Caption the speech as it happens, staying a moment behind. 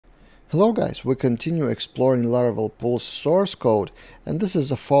Hello guys, we continue exploring Laravel Pulse source code, and this is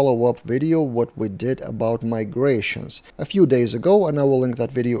a follow-up video what we did about migrations. A few days ago, and I will link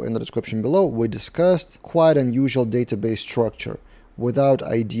that video in the description below, we discussed quite unusual database structure without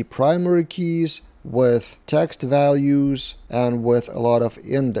ID primary keys, with text values, and with a lot of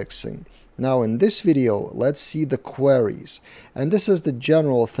indexing. Now in this video, let's see the queries, and this is the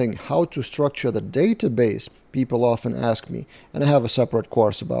general thing, how to structure the database. People often ask me, and I have a separate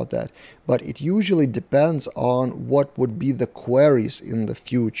course about that, but it usually depends on what would be the queries in the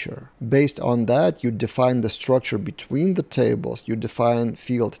future. Based on that, you define the structure between the tables, you define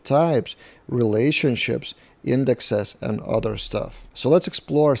field types, relationships, indexes, and other stuff. So let's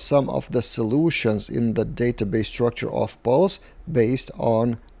explore some of the solutions in the database structure of Pulse based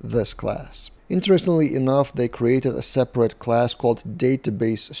on this class. Interestingly enough, they created a separate class called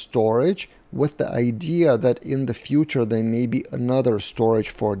database storage, with the idea that in the future there may be another storage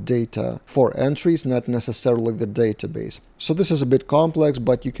for data, for entries, not necessarily the database. So this is a bit complex,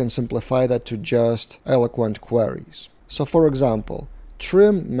 but you can simplify that to just eloquent queries. So for example,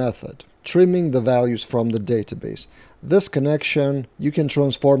 trim method, trimming the values from the database. This connection, you can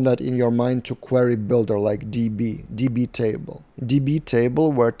transform that in your mind to query builder like DB table. DB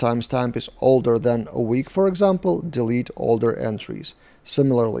table where timestamp is older than a week, for example, delete older entries.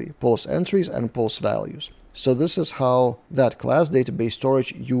 Similarly, pulse entries and pulse values. So this is how that class database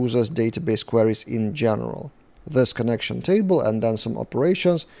storage uses database queries in general. This connection table and then some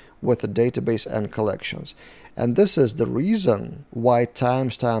operations with the database and collections. And this is the reason why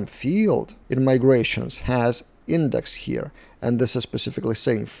timestamp field in migrations has index here, and this is specifically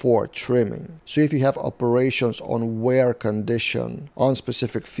saying for trimming. So if you have operations on where condition on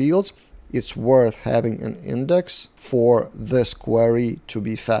specific fields, it's worth having an index for this query to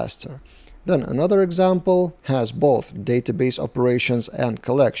be faster. Then another example has both database operations and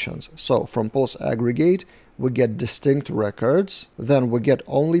collections. So from Pulse aggregate, we get distinct records, then we get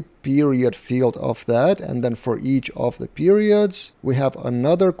only period field of that, and then for each of the periods, we have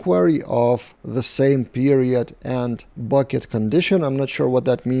another query of the same period and bucket condition. I'm not sure what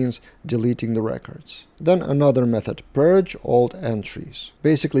that means, deleting the records. Then another method, purge old entries,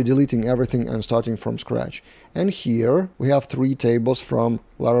 basically deleting everything and starting from scratch. And here we have three tables from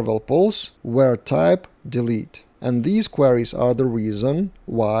Laravel Pulse, where type, delete. And these queries are the reason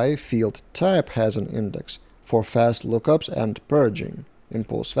why field type has an index for fast lookups and purging in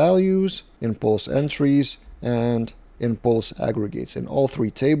Pulse values, in Pulse entries, and in Pulse aggregates. In all three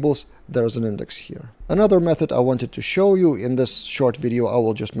tables, there's an index here. Another method I wanted to show you in this short video, I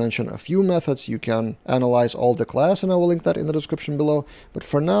will just mention a few methods. You can analyze all the class, and I will link that in the description below. But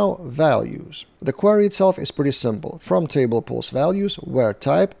for now, values. The query itself is pretty simple. From table Pulse values, where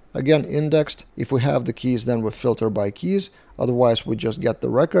type, again indexed. If we have the keys, then we filter by keys. Otherwise, we just get the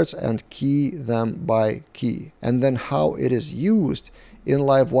records and key them by key. And then how it is used in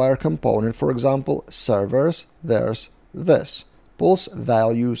Livewire component, for example, servers, there's this. Pulse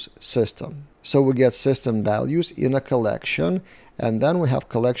values system. So we get system values in a collection, and then we have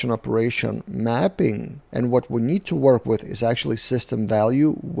collection operation mapping. And what we need to work with is actually system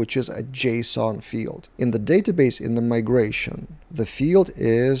value, which is a JSON field. In the database, in the migration, the field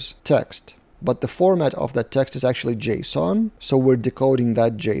is text, but the format of that text is actually JSON. So we're decoding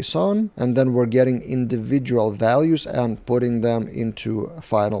that JSON, and then we're getting individual values and putting them into a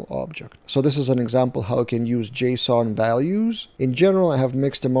final object. So this is an example how you can use JSON values. In general, I have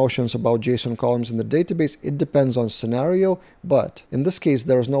mixed emotions about JSON columns in the database. It depends on scenario, but in this case,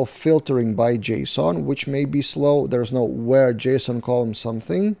 there's no filtering by JSON, which may be slow. There's no where JSON column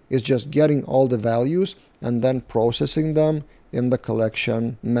something. It's just getting all the values and then processing them in the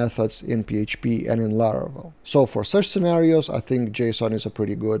collection methods in PHP and in Laravel. So for such scenarios, I think JSON is a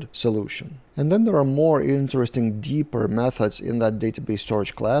pretty good solution. And then there are more interesting, deeper methods in that database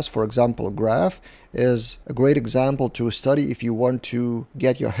storage class. For example, graph is a great example to study if you want to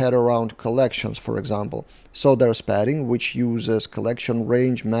get your head around collections, for example. So there's padding, which uses collection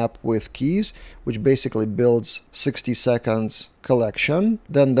range map with keys, which basically builds 60 seconds collection.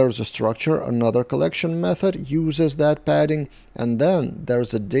 Then there's a structure, another collection method uses that padding. And then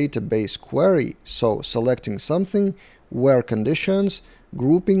there's a database query, so selecting something, where conditions,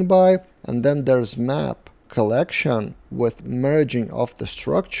 grouping by, and then there's map, collection, with merging of the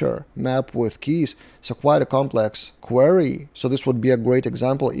structure, map with keys, so quite a complex query. So this would be a great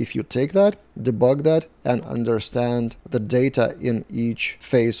example if you take that, debug that, and understand the data in each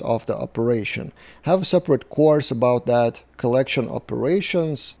phase of the operation. Have a separate course about that, collection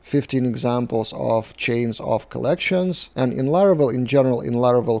operations, 15 examples of chains of collections. And in Laravel in general, in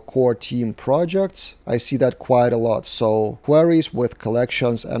Laravel core team projects, I see that quite a lot. So queries with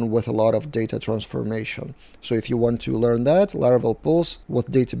collections and with a lot of data transformation. So if you want to learn that, Laravel Pulse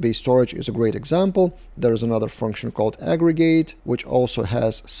with database storage is a great example. There is another function called aggregate, which also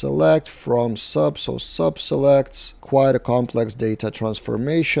has select from sub, so sub selects, quite a complex data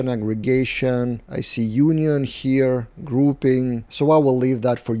transformation, aggregation. I see union here, grouping. So I will leave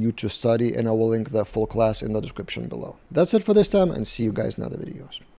that for you to study, and I will link the full class in the description below. That's it for this time, and see you guys in other videos.